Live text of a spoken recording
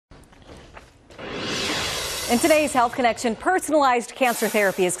In today's Health Connection, personalized cancer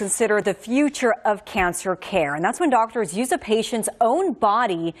therapy is considered the future of cancer care. And that's when doctors use a patient's own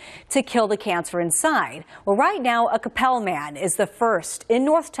body to kill the cancer inside. Well, right now, a Capel man is the first in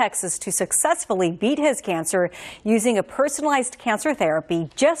North Texas to successfully beat his cancer using a personalized cancer therapy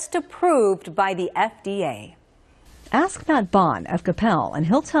just approved by the FDA. Ask Matt Bond of Capel, and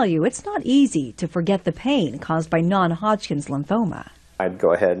he'll tell you it's not easy to forget the pain caused by non-Hodgkin's lymphoma. I'd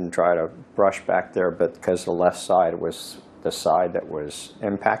go ahead and try to brush back there, but because the left side was the side that was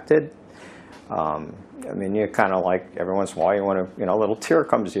impacted, I mean, you kind of like every once in a while you want to, a little tear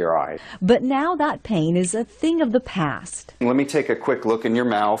comes to your eye. But now that pain is a thing of the past. Let me take a quick look in your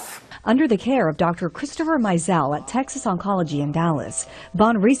mouth. Under the care of Dr. Christopher Mizell at Texas Oncology in Dallas,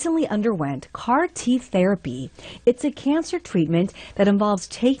 Bond recently underwent CAR-T therapy. It's a cancer treatment that involves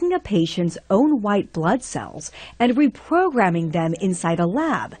taking a patient's own white blood cells and reprogramming them inside a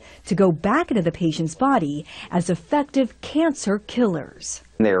lab to go back into the patient's body as effective cancer killers.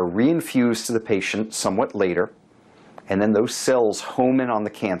 They're reinfused to the patient somewhat later, and then those cells home in on the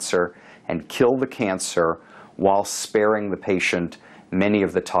cancer and kill the cancer while sparing the patient many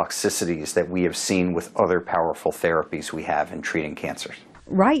of the toxicities that we have seen with other powerful therapies we have in treating cancers.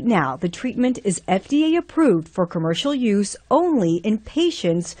 Right now, the treatment is FDA approved for commercial use only in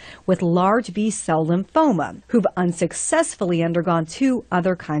patients with large B-cell lymphoma who've unsuccessfully undergone 2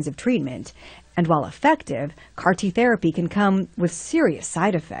 other kinds of treatment. And while effective, CAR-T therapy can come with serious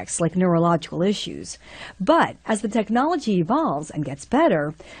side effects like neurological issues. But as the technology evolves and gets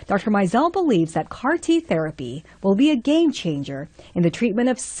better, Dr. Mizell believes that CAR-T therapy will be a game changer in the treatment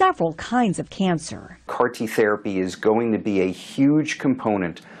of several kinds of cancer. CAR-T therapy is going to be a huge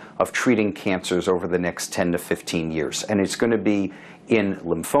component of treating cancers over the next 10 to 15 years. And it's going to be in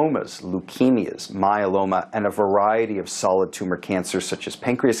lymphomas, leukemias, myeloma, and a variety of solid tumor cancers such as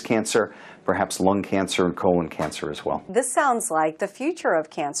pancreas cancer, perhaps lung cancer and colon cancer as well. This sounds like the future of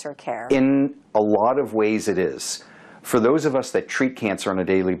cancer care. In a lot of ways it is. For those of us that treat cancer on a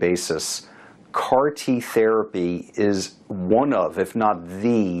daily basis, CAR-T therapy is one of, if not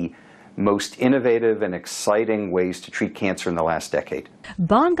the, most innovative and exciting ways to treat cancer in the last decade.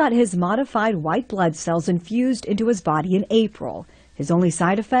 Bond got his modified white blood cells infused into his body in April. His only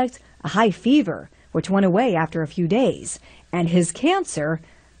side effect, a high fever, which went away after a few days. And his cancer,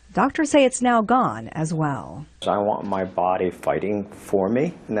 doctors say it's now gone as well. I want my body fighting for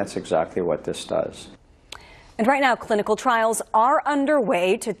me, and that's exactly what this does. And right now, clinical trials are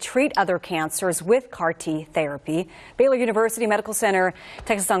underway to treat other cancers with CAR-T therapy. Baylor University Medical Center,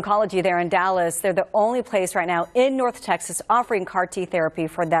 Texas Oncology there in Dallas, they're the only place right now in North Texas offering CAR-T therapy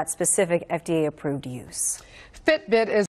for that specific FDA-approved use. Fitbit is